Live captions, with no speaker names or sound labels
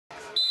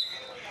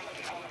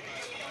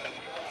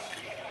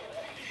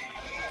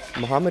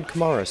Mohamed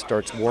Kamara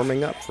starts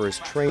warming up for his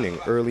training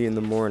early in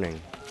the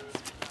morning.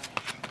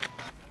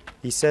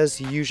 He says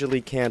he usually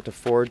can't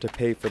afford to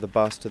pay for the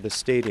bus to the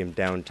stadium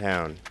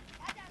downtown.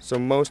 So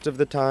most of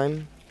the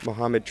time,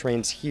 Mohamed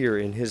trains here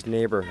in his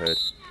neighborhood,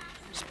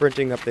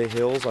 sprinting up the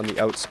hills on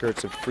the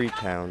outskirts of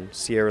Freetown,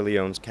 Sierra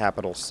Leone's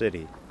capital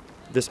city.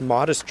 This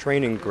modest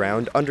training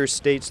ground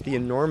understates the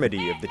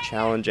enormity of the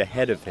challenge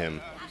ahead of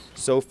him.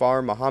 So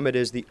far, Mohamed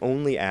is the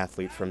only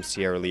athlete from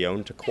Sierra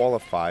Leone to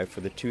qualify for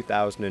the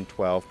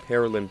 2012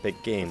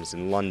 Paralympic Games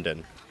in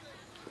London.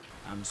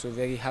 I'm so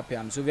very happy,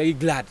 I'm so very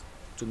glad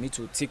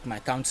to take my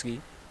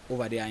country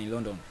over there in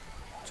London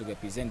to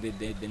represent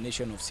the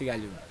nation of Sierra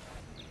Leone.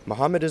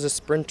 Mohamed is a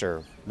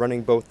sprinter,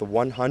 running both the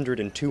 100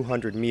 and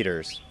 200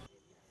 meters.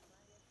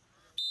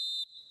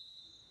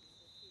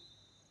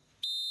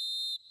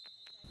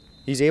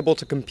 He's able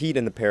to compete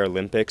in the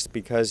Paralympics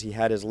because he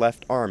had his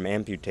left arm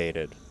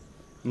amputated.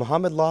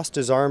 Mohamed lost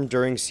his arm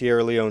during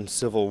Sierra Leone's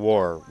civil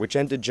war, which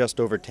ended just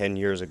over 10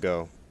 years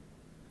ago.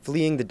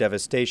 Fleeing the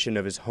devastation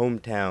of his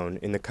hometown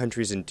in the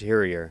country's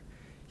interior,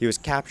 he was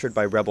captured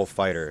by rebel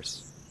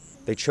fighters.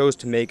 They chose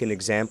to make an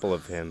example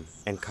of him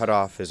and cut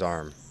off his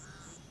arm.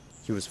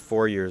 He was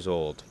 4 years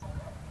old.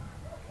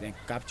 Then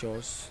capture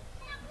us,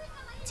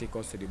 take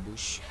us to the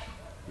bush.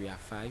 We are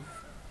 5.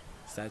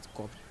 Start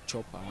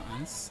chop our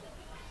hands.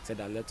 Said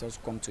that let us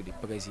come to the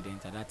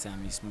president. At that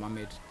time, it's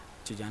Mohamed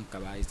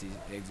Kamara is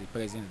the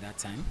president at that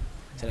time.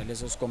 Said that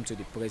let us come to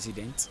the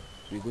president.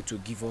 We're going to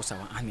give us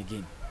our hand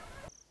again.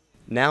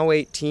 Now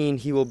 18,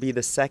 he will be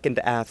the second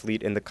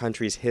athlete in the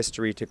country's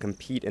history to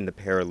compete in the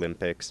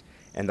Paralympics,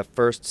 and the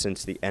first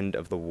since the end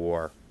of the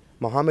war.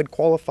 Mohamed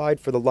qualified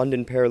for the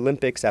London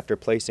Paralympics after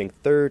placing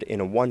third in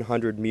a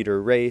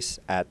 100-meter race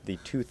at the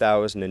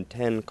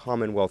 2010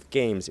 Commonwealth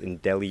Games in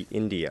Delhi,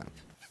 India.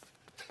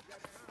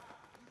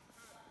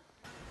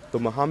 Though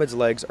Mohamed's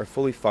legs are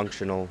fully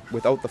functional,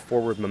 without the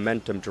forward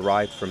momentum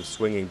derived from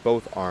swinging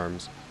both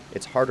arms,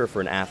 it's harder for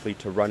an athlete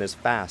to run as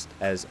fast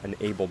as an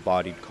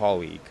able-bodied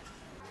colleague.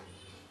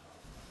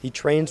 He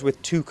trains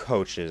with 2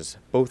 coaches,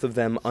 both of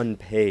them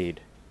unpaid.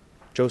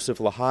 Joseph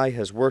Lahai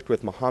has worked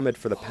with Mohamed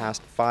for the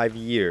past 5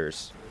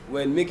 years.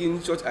 When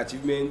making such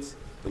achievements,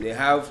 when they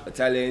have a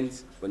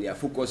talent, when they are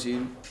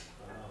focusing,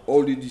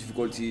 all the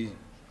difficulties,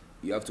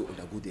 you have to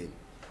undergo them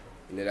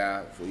in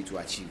order for you to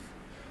achieve.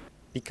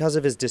 Because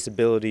of his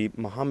disability,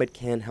 Mohamed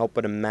can't help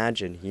but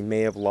imagine he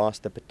may have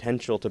lost the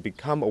potential to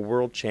become a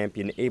world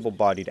champion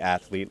able-bodied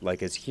athlete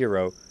like his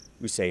hero,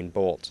 Usain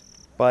Bolt.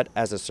 But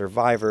as a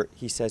survivor,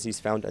 he says he's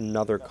found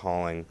another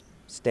calling,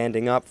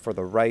 standing up for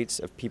the rights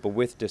of people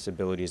with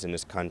disabilities in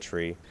his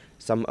country,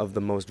 some of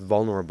the most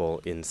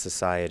vulnerable in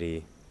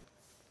society.